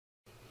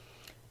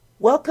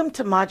Welcome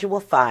to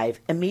Module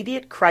 5,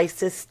 Immediate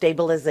Crisis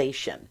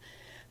Stabilization.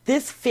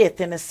 This fifth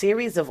in a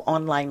series of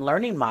online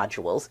learning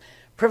modules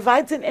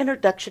provides an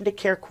introduction to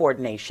care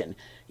coordination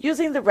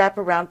using the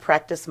Wraparound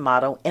Practice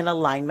Model in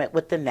alignment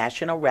with the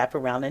National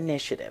Wraparound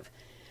Initiative.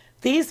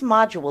 These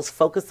modules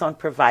focus on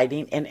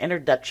providing an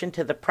introduction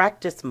to the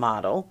practice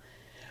model,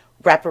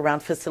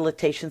 wraparound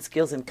facilitation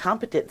skills and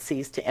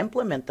competencies to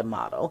implement the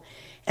model,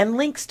 and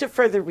links to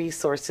further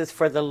resources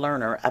for the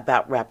learner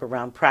about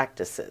wraparound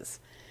practices.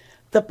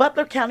 The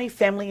Butler County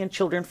Family and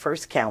Children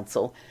First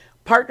Council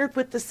partnered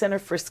with the Center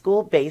for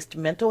School-Based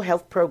Mental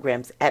Health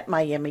Programs at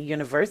Miami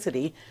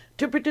University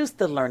to produce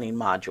the learning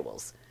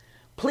modules.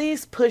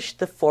 Please push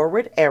the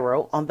forward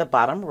arrow on the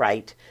bottom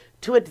right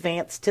to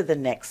advance to the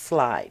next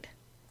slide.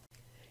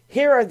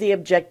 Here are the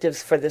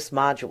objectives for this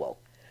module.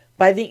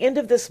 By the end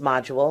of this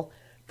module,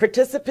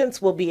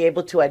 participants will be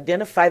able to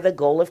identify the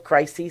goal of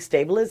crisis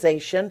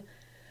stabilization,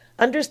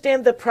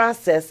 understand the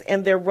process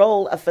and their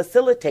role of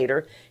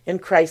facilitator in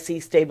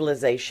crisis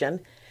stabilization,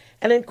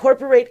 and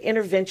incorporate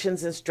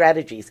interventions and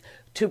strategies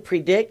to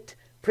predict,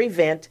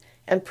 prevent,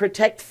 and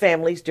protect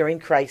families during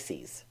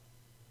crises.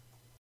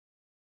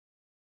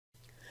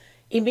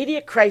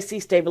 Immediate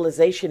crisis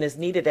stabilization is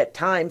needed at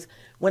times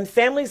when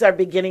families are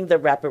beginning the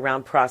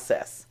wraparound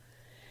process.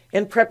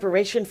 In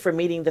preparation for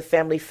meeting the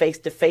family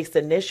face-to-face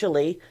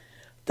initially,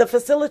 the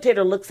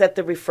facilitator looks at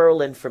the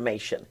referral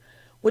information,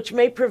 which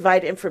may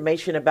provide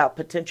information about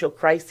potential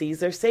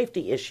crises or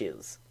safety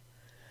issues.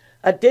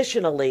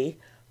 Additionally,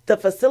 the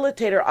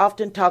facilitator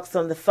often talks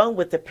on the phone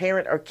with the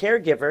parent or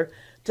caregiver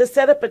to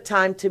set up a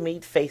time to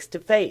meet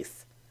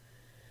face-to-face.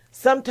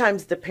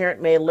 Sometimes the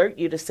parent may alert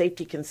you to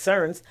safety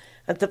concerns,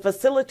 and the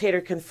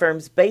facilitator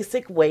confirms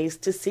basic ways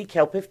to seek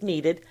help if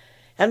needed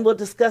and will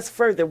discuss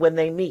further when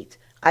they meet,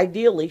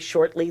 ideally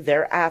shortly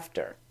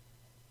thereafter.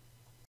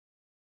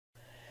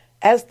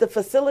 As the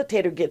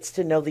facilitator gets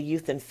to know the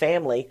youth and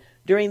family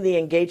during the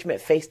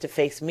engagement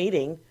face-to-face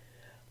meeting,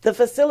 the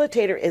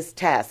facilitator is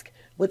tasked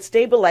with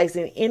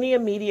stabilizing any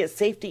immediate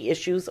safety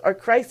issues or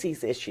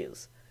crises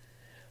issues.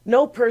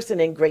 No person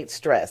in great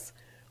stress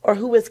or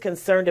who is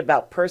concerned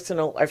about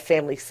personal or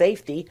family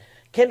safety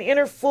can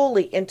enter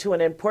fully into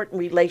an important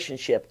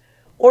relationship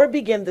or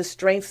begin the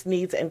strengths,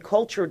 needs, and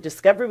culture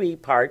discovery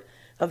part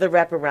of the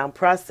wraparound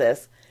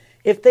process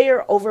if they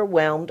are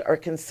overwhelmed or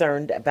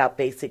concerned about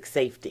basic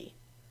safety.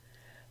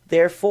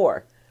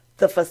 Therefore,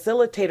 the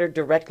facilitator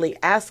directly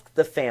asks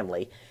the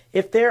family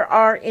if there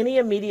are any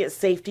immediate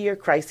safety or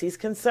crises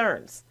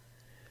concerns.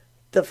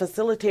 The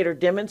facilitator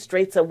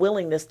demonstrates a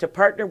willingness to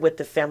partner with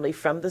the family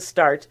from the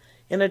start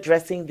in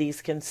addressing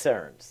these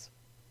concerns.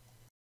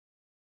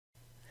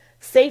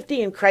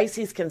 Safety and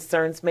crises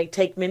concerns may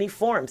take many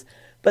forms,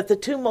 but the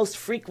two most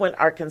frequent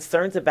are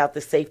concerns about the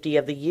safety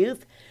of the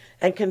youth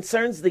and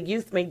concerns the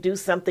youth may do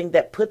something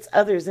that puts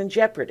others in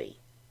jeopardy.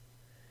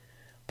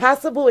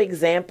 Possible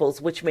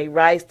examples which may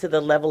rise to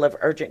the level of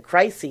urgent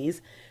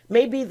crises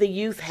may be the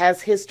youth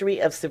has history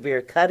of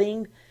severe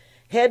cutting,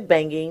 head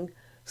banging,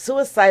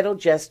 suicidal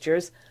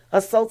gestures,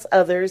 assaults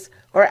others,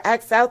 or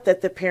acts out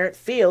that the parent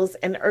feels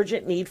an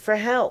urgent need for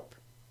help.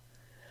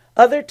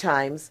 Other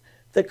times,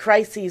 the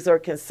crises or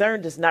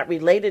concern is not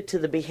related to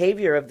the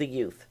behavior of the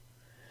youth.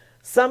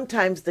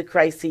 Sometimes the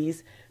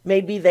crises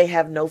may be they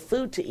have no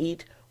food to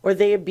eat or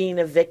they are being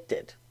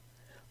evicted.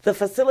 The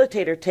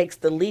facilitator takes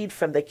the lead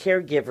from the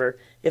caregiver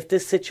if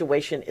this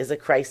situation is a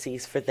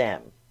crisis for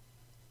them.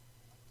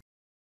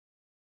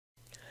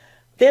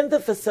 Then the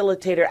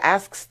facilitator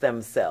asks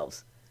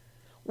themselves,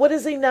 what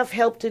is enough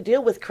help to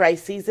deal with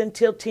crises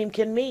until team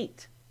can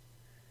meet?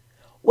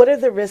 What are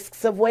the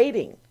risks of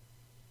waiting?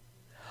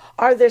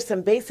 Are there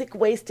some basic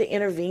ways to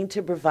intervene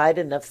to provide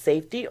enough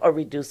safety or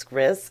reduce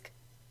risk?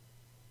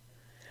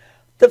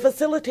 The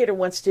facilitator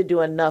wants to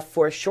do enough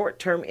for a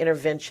short-term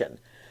intervention,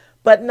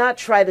 but not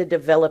try to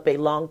develop a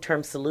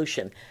long-term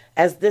solution,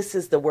 as this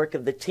is the work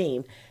of the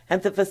team,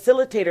 and the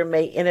facilitator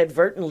may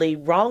inadvertently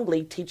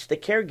wrongly teach the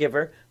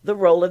caregiver the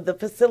role of the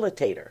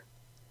facilitator.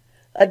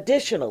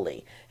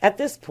 Additionally, at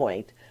this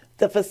point,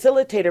 the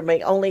facilitator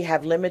may only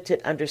have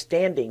limited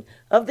understanding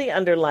of the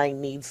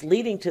underlying needs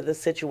leading to the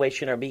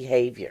situation or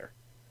behavior.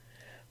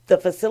 The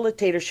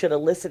facilitator should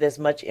elicit as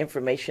much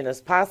information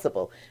as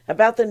possible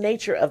about the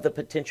nature of the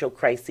potential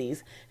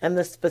crises and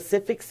the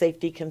specific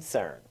safety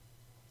concern.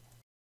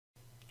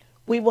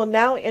 We will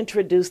now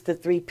introduce the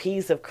 3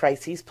 P's of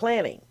crises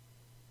planning.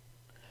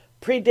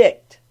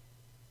 Predict.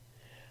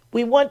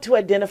 We want to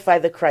identify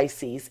the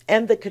crises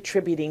and the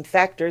contributing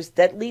factors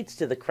that leads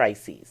to the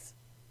crises.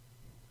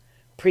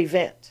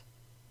 Prevent.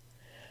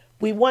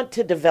 We want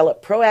to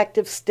develop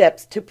proactive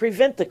steps to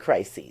prevent the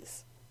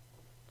crises.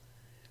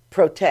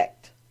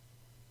 Protect.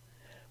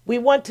 We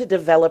want to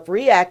develop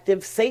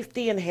reactive,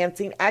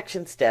 safety-enhancing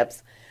action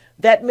steps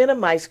that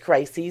minimize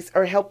crises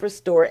or help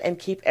restore and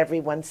keep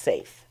everyone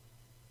safe.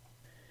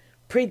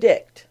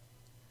 Predict.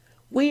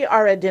 We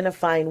are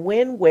identifying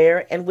when,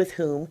 where, and with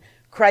whom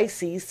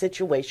crisis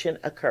situation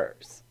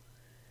occurs.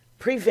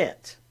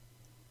 Prevent.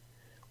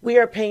 We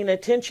are paying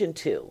attention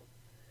to,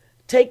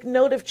 Take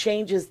note of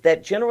changes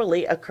that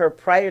generally occur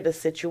prior to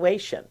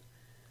situation.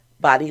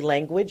 Body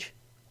language,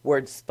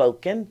 words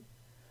spoken.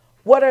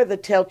 What are the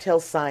telltale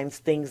signs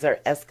things are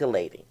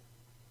escalating?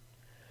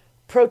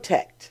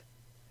 Protect.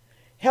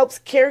 Helps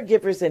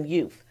caregivers and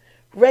youth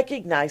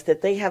recognize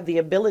that they have the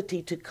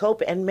ability to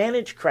cope and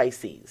manage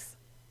crises.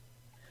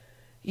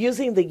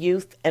 Using the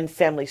youth and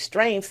family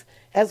strengths,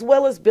 as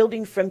well as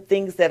building from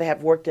things that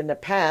have worked in the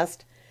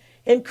past,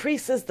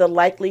 increases the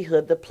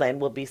likelihood the plan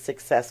will be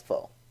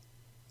successful.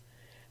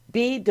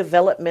 Be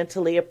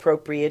developmentally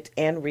appropriate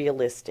and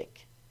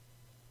realistic.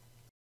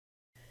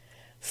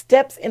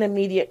 Steps in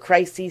immediate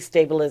crisis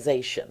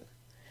stabilization.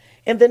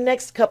 In the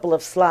next couple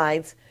of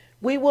slides,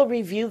 we will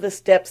review the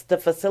steps the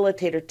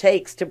facilitator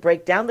takes to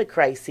break down the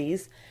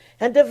crises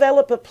and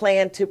develop a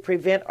plan to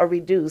prevent or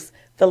reduce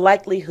the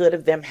likelihood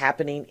of them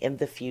happening in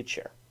the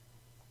future.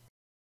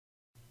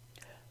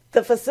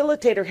 The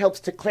facilitator helps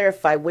to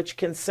clarify which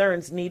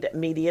concerns need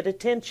immediate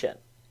attention.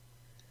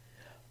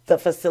 The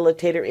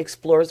facilitator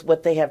explores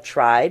what they have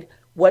tried,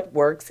 what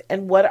works,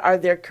 and what are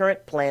their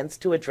current plans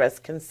to address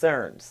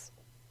concerns.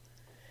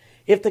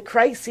 If the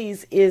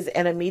crisis is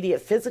an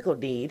immediate physical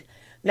need,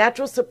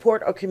 natural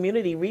support or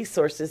community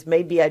resources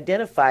may be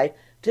identified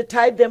to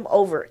tide them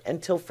over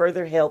until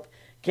further help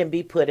can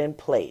be put in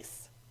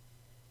place.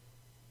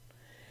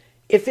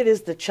 If it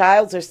is the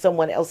child's or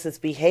someone else's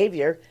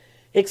behavior,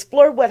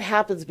 explore what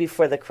happens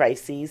before the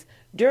crises,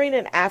 during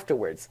and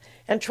afterwards,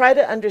 and try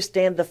to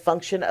understand the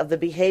function of the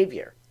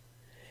behavior.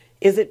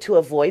 Is it to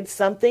avoid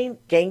something,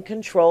 gain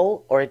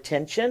control, or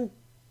attention?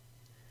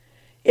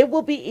 It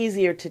will be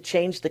easier to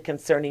change the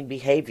concerning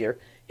behavior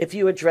if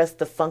you address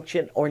the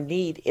function or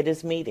need it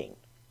is meeting.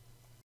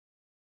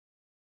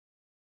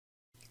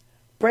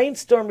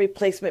 Brainstorm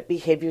replacement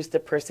behaviors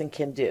the person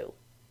can do.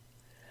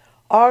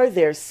 Are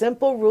there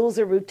simple rules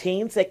or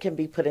routines that can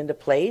be put into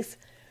place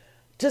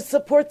to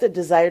support the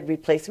desired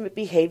replacement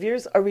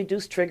behaviors or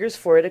reduce triggers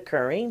for it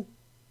occurring?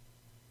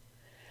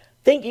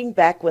 Thinking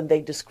back when they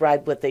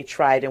described what they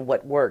tried and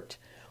what worked,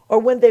 or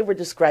when they were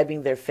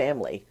describing their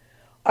family,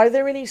 are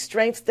there any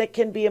strengths that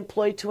can be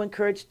employed to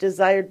encourage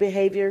desired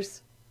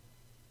behaviors?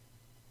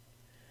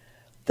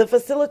 The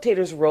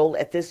facilitator's role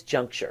at this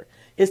juncture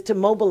is to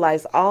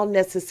mobilize all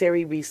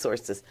necessary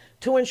resources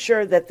to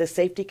ensure that the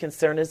safety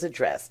concern is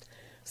addressed,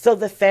 so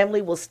the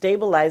family will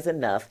stabilize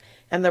enough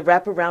and the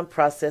wraparound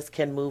process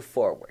can move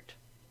forward.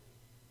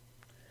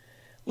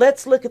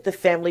 Let's look at the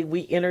family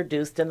we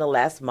introduced in the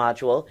last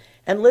module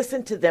and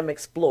listen to them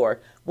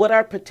explore what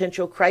are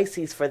potential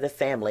crises for the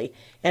family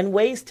and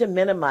ways to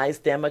minimize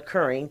them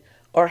occurring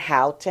or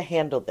how to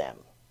handle them.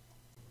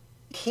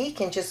 He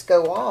can just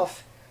go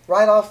off,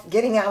 right off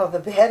getting out of the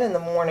bed in the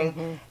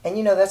morning,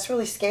 and that's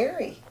really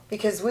scary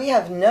because we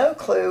have no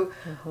clue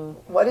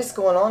what is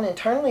going on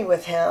internally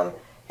with him,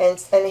 and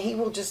he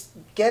will just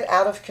get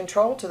out of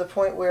control to the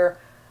point where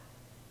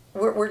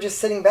we're just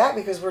sitting back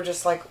because we're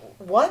just like,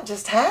 what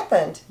just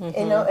happened?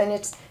 And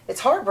it's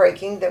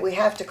heartbreaking that we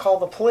have to call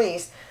the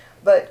police,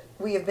 but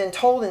we have been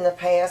told in the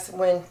past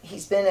when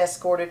he's been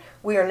escorted,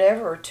 we are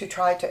never to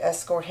try to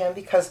escort him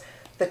because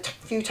the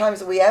few times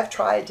that we have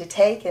tried to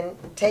take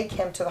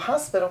him to the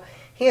hospital,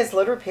 he has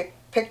literally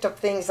picked up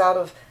things out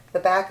of the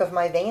back of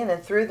my van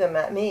and threw them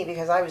at me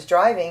because I was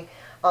driving.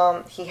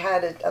 He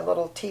had a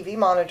little TV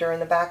monitor in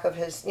the back of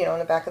his, in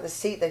the back of the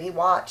seat that he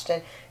watched,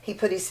 and he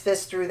put his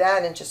fist through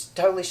that and just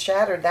totally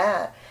shattered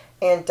that.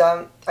 And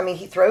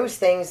he throws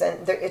things,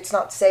 and it's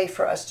not safe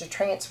for us to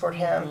transport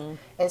him,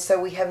 and so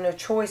we have no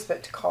choice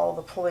but to call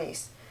the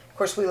police. Of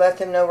course, we let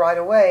them know right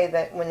away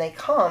that when they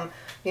come,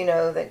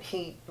 that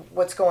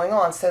what's going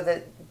on, so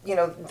that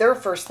their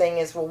first thing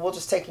is, well, we'll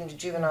just take him to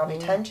juvenile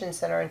detention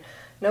center, and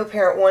no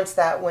parent wants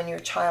that when your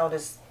child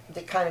is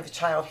the kind of a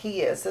child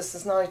he is. This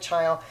is not a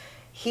child.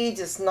 He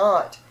does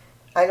not,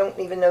 I don't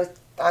even know,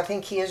 I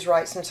think he is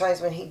right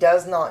sometimes when he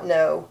does not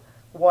know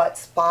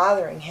what's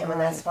bothering him, and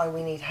that's why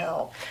we need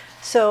help.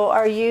 So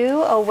are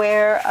you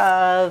aware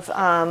of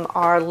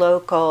our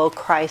local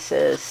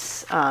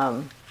crisis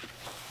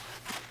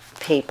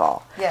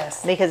people?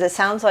 Yes. Because it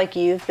sounds like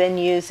you've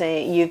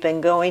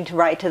been going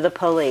right to the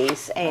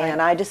police,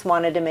 and I just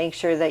wanted to make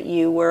sure that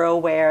you were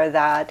aware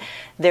that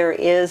there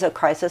is a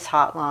crisis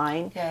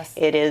hotline. Yes.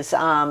 It is,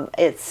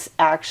 it's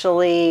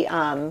actually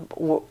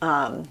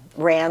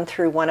ran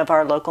through one of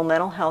our local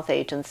mental health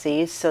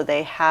agencies, so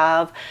they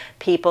have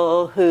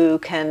people who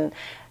can,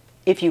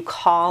 if you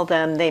call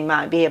them, they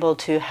might be able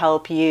to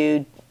help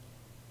you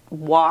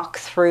walk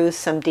through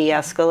some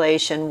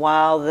de-escalation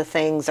while the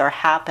things are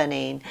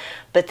happening.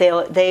 But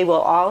they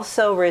will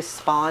also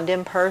respond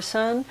in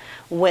person.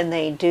 When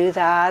they do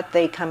that,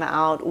 they come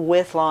out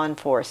with law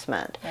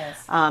enforcement.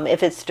 Yes.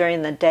 If it's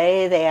during the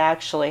day, they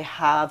actually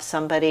have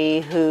somebody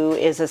who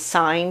is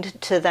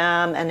assigned to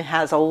them and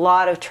has a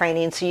lot of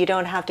training, so you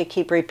don't have to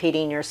keep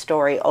repeating your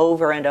story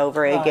over and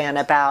over again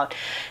about,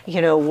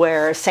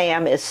 where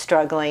Sam is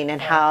struggling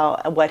and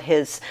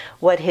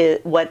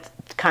what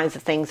kinds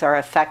of things are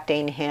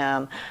affecting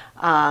him.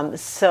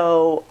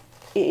 So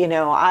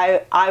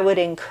I would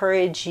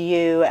encourage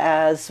you,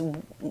 as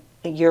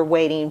you're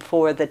waiting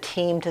for the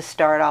team to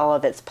start all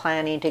of its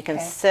planning, to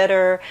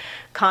consider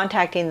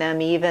contacting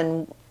them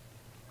even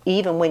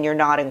when you're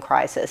not in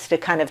crisis, to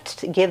kind of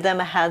give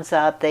them a heads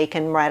up. They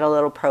can write a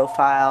little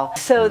profile.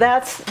 So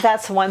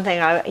that's one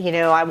thing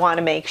I want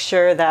to make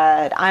sure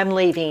that I'm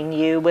leaving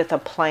you with a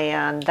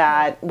plan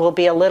that will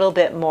be a little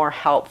bit more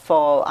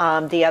helpful.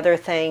 The other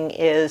thing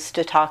is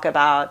to talk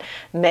about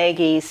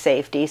Maggie's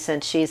safety,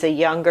 since she's a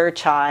younger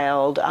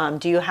child.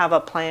 Do you have a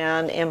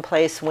plan in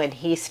place when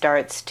he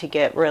starts to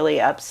get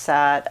really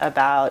upset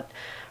about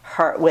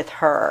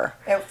her?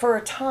 And for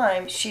a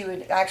time, she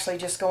would actually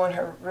just go in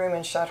her room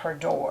and shut her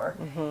door,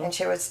 and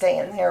she would stay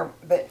in there.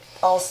 But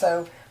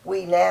also,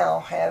 we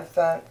now have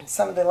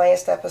some of the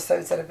last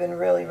episodes that have been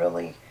really,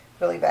 really,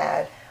 really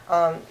bad.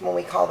 When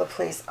we call the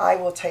police, I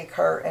will take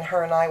her,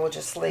 and I will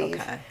just leave.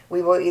 Okay.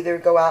 We will either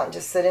go out and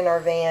just sit in our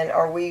van,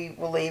 or we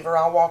will leave, or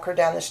I'll walk her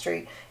down the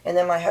street, and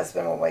then my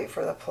husband will wait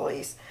for the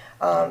police.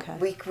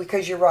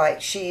 Because you're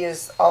right, she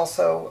is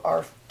also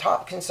our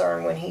top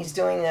concern when he's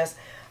doing this.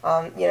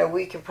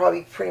 We can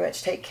probably pretty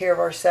much take care of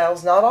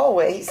ourselves, not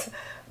always,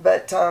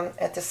 but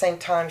at the same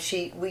time,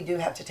 we do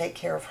have to take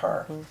care of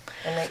her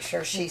and make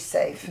sure she's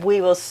safe.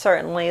 We will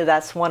certainly,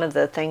 that's one of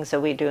the things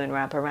that we do in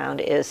Wraparound,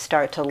 is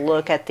start to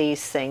look at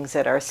these things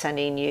that are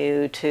sending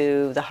you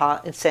to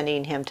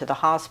sending him to the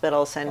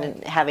hospital,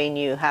 having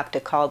you have to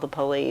call the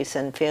police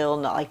and feel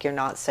like you're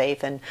not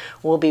safe, and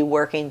we'll be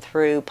working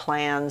through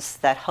plans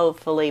that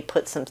hopefully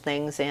put some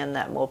things in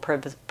that will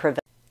prevent.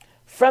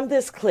 From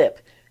this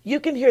clip, you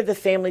can hear the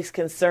family's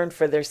concern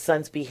for their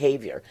son's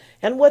behavior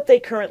and what they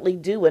currently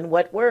do and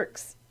what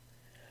works.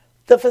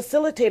 The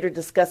facilitator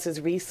discusses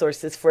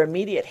resources for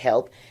immediate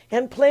help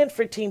and plan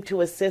for team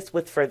to assist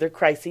with further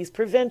crises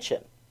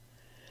prevention.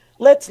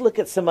 Let's look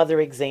at some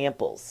other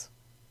examples.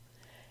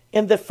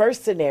 In the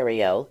first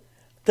scenario,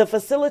 the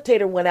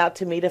facilitator went out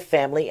to meet a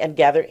family and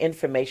gather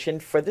information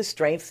for the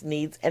strengths,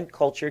 needs, and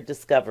culture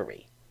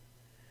discovery.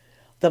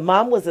 The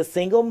mom was a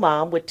single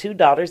mom with 2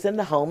 daughters in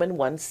the home and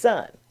 1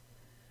 son.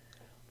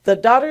 The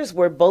daughters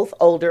were both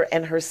older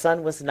and her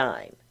son was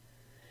 9.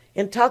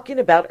 In talking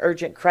about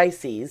urgent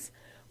crises,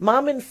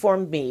 Mom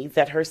informed me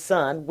that her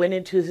son went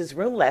into his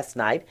room last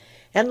night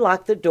and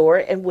locked the door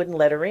and wouldn't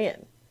let her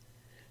in.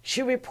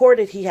 She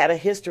reported he had a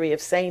history of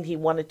saying he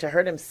wanted to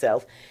hurt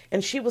himself,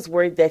 and she was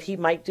worried that he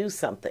might do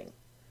something.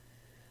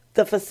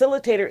 The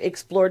facilitator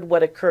explored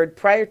what occurred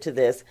prior to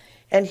this,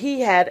 and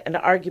he had an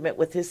argument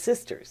with his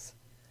sisters.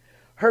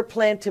 Her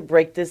plan to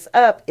break this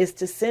up is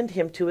to send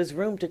him to his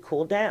room to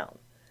cool down.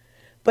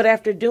 But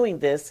after doing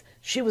this,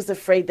 she was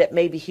afraid that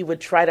maybe he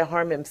would try to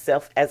harm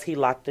himself as he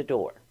locked the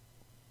door.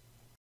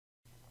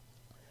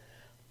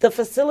 The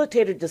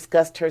facilitator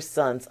discussed her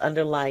son's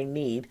underlying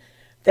need,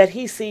 that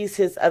he sees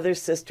his other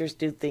sisters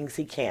do things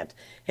he can't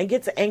and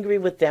gets angry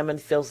with them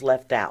and feels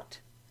left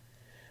out.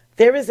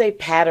 There is a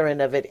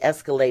pattern of it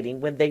escalating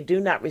when they do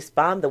not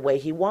respond the way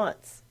he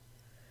wants.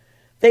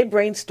 They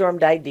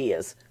brainstormed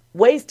ideas,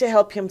 ways to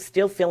help him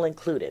still feel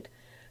included,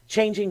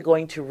 changing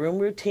going to room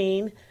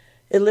routine,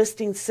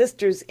 enlisting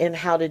sisters in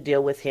how to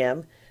deal with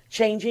him,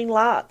 changing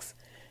locks,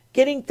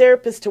 getting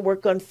therapists to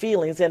work on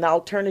feelings and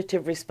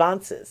alternative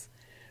responses,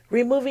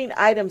 removing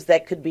items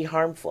that could be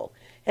harmful,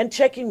 and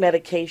checking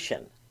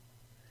medication.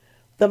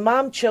 The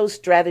mom chose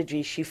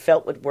strategies she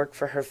felt would work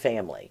for her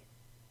family.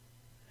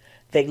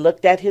 They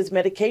looked at his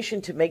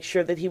medication to make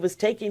sure that he was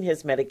taking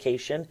his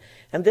medication,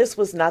 and this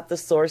was not the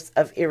source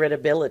of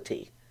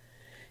irritability.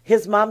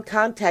 His mom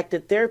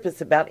contacted therapists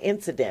about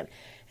incident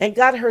and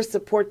got her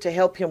support to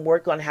help him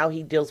work on how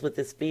he deals with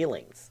his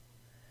feelings.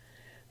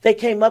 They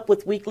came up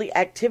with weekly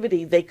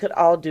activity they could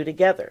all do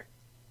together.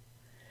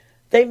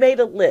 They made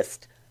a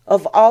list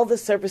of all the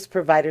service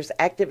providers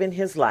active in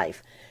his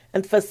life,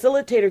 and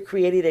facilitator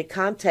created a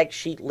contact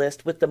sheet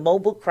list with the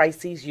mobile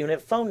crises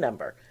unit phone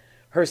number,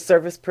 her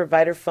service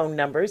provider phone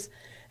numbers,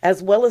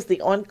 as well as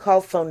the on-call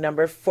phone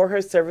number for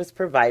her service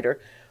provider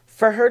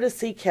for her to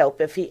seek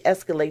help if he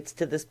escalates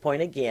to this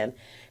point again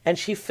and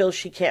she feels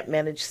she can't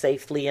manage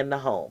safely in the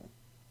home.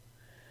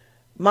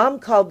 Mom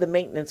called the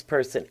maintenance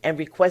person and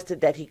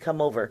requested that he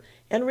come over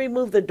and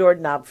remove the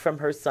doorknob from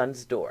her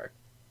son's door.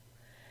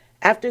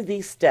 After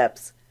these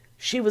steps,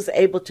 she was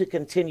able to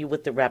continue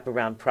with the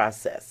wraparound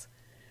process.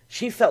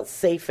 She felt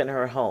safe in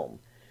her home.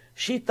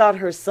 She thought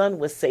her son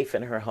was safe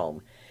in her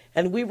home,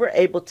 and we were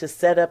able to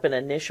set up an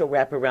initial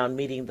wraparound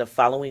meeting the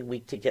following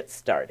week to get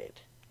started.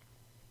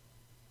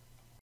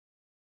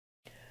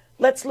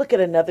 Let's look at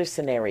another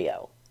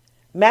scenario.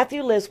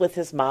 Matthew lives with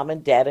his mom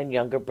and dad and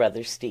younger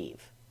brother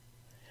Steve.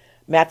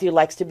 Matthew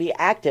likes to be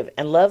active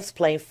and loves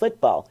playing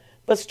football,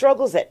 but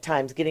struggles at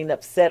times getting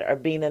upset or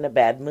being in a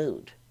bad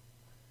mood.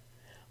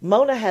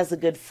 Mona has a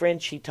good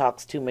friend she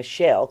talks to,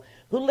 Michelle,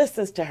 who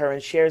listens to her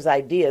and shares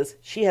ideas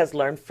she has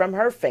learned from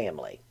her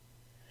family.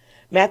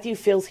 Matthew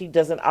feels he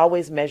doesn't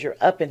always measure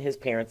up in his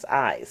parents'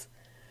 eyes.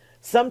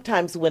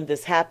 Sometimes when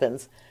this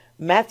happens,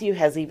 Matthew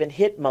has even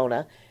hit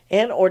Mona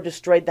and or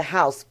destroyed the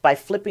house by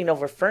flipping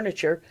over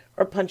furniture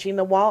or punching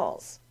the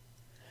walls.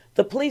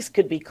 The police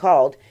could be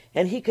called,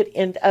 and he could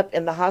end up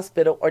in the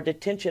hospital or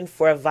detention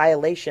for a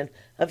violation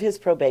of his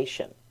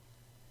probation.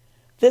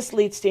 This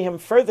leads to him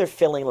further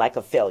feeling like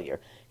a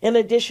failure, in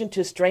addition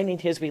to straining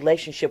his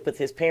relationship with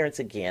his parents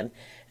again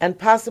and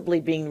possibly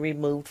being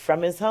removed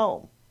from his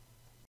home.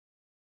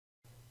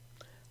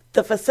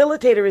 The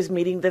facilitator is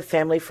meeting the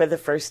family for the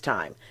first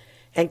time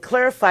and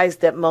clarifies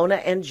that Mona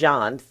and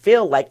John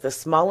feel like the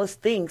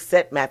smallest things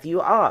set Matthew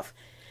off,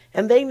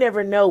 and they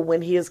never know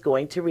when he is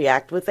going to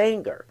react with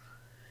anger.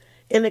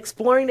 In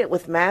exploring it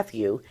with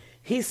Matthew,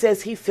 he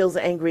says he feels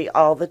angry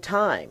all the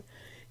time.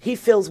 He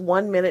feels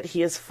 1 minute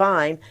he is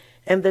fine,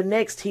 and the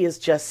next he is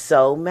just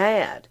so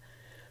mad.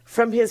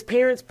 From his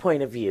parents'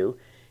 point of view,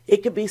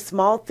 it could be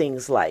small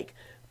things like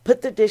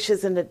put the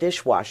dishes in the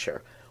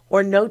dishwasher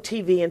or no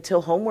TV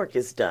until homework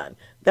is done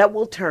that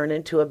will turn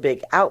into a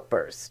big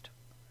outburst.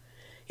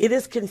 It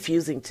is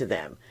confusing to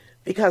them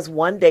because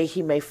one day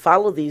he may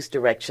follow these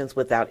directions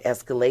without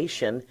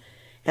escalation,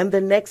 and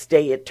the next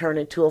day it turned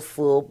into a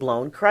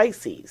full-blown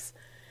crisis.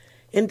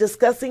 In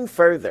discussing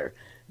further,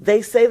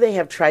 they say they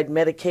have tried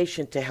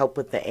medication to help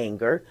with the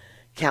anger,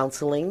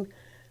 counseling,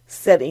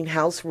 setting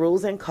house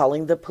rules, and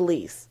calling the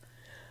police.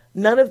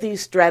 None of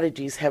these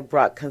strategies have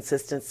brought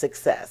consistent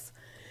success.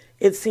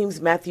 It seems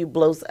Matthew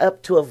blows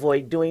up to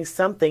avoid doing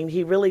something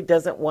he really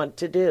doesn't want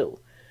to do.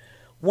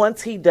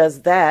 Once he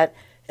does that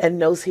and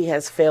knows he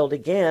has failed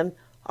again,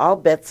 all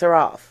bets are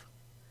off.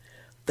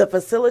 The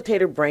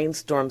facilitator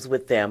brainstorms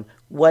with them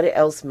what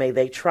else may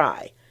they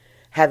try,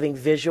 having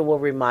visual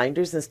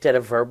reminders instead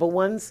of verbal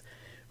ones,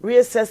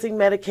 reassessing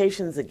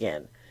medications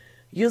again,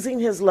 using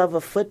his love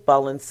of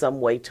football in some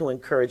way to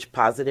encourage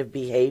positive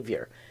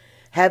behavior,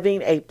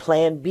 having a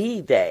Plan B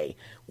day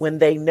when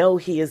they know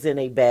he is in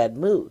a bad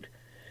mood.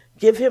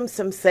 Give him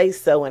some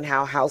say-so in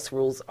how house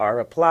rules are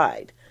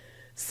applied.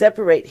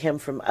 Separate him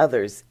from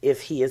others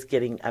if he is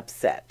getting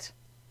upset.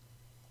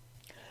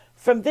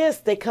 From this,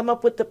 they come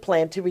up with the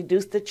plan to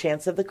reduce the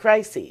chance of the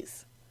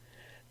crises.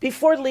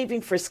 Before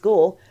leaving for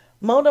school,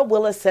 Mona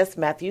will assess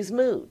Matthew's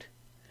mood.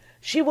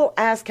 She will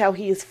ask how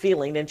he is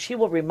feeling, and she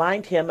will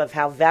remind him of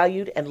how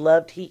valued and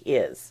loved he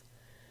is.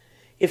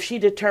 If she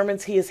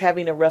determines he is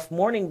having a rough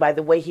morning by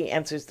the way he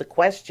answers the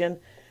question,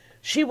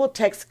 she will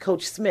text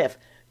Coach Smith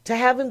to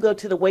have him go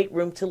to the weight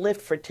room to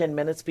lift for 10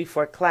 minutes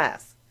before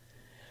class.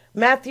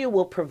 Matthew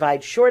will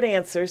provide short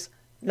answers,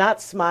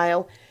 not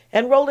smile,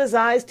 and roll his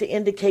eyes to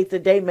indicate the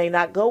day may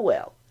not go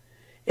well.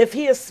 If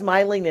he is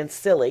smiling and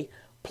silly,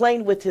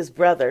 playing with his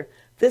brother,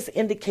 this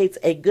indicates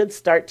a good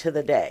start to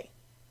the day.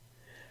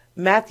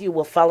 Matthew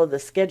will follow the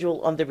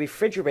schedule on the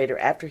refrigerator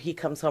after he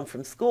comes home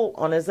from school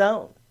on his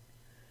own.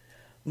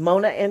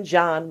 Mona and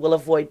John will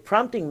avoid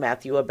prompting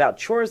Matthew about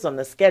chores on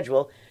the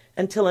schedule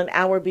until an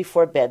hour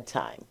before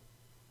bedtime.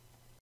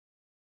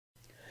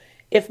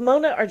 If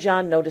Mona or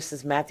John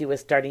notices Matthew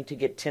is starting to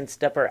get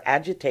tensed up or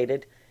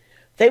agitated,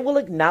 they will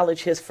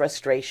acknowledge his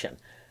frustration,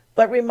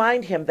 but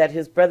remind him that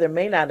his brother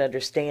may not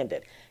understand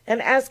it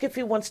and ask if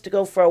he wants to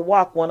go for a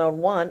walk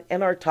one-on-one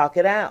and or talk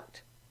it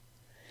out.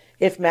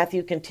 If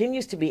Matthew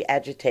continues to be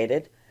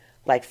agitated,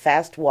 like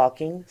fast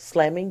walking,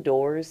 slamming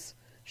doors,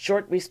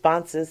 short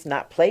responses,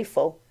 not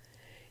playful,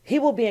 he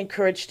will be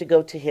encouraged to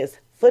go to his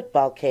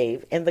football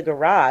cave in the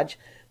garage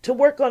to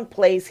work on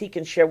plays he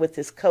can share with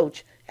his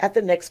coach at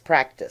the next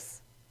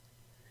practice.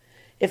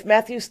 If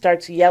Matthew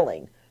starts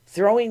yelling,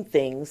 throwing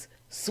things,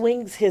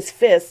 swings his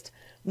fist,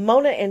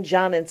 Mona and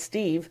John and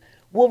Steve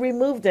will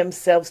remove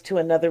themselves to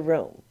another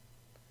room.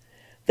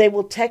 They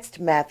will text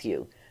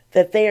Matthew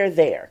that they are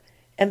there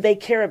and they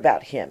care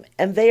about him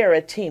and they are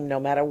a team no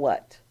matter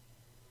what.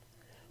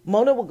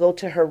 Mona will go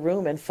to her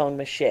room and phone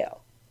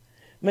Michelle.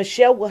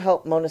 Michelle will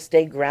help Mona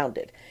stay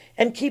grounded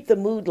and keep the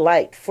mood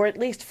light for at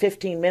least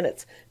 15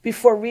 minutes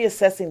before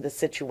reassessing the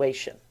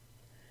situation.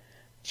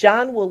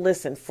 John will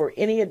listen for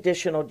any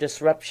additional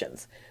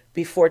disruptions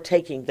before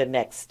taking the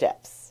next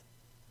steps.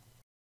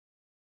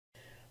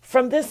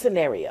 From this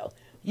scenario,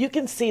 you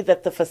can see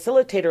that the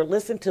facilitator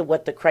listened to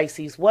what the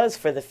crisis was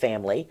for the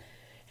family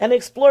and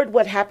explored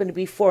what happened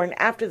before and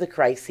after the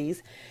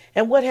crises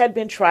and what had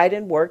been tried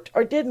and worked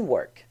or didn't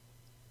work.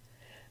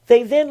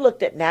 They then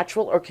looked at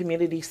natural or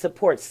community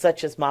supports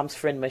such as Mom's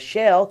friend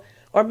Michelle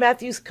or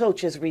Matthew's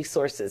coach as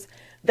resources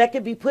that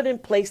could be put in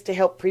place to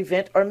help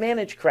prevent or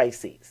manage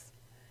crises.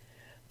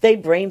 They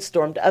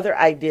brainstormed other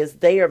ideas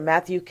they or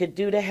Matthew could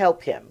do to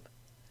help him.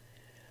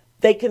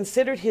 They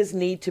considered his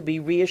need to be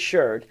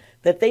reassured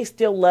that they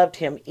still loved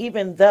him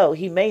even though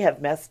he may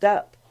have messed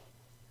up.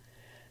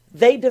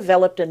 They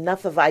developed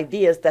enough of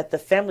ideas that the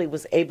family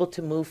was able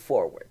to move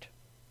forward.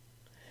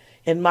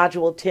 In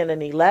Module 10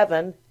 and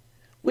 11,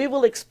 we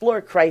will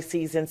explore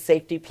crises and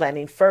safety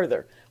planning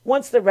further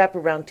once the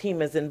wraparound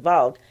team is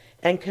involved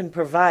and can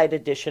provide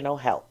additional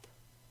help.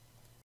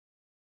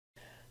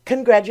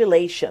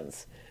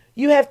 Congratulations!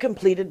 You have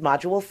completed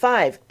Module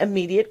 5,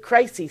 Immediate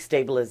Crisis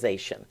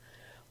Stabilization.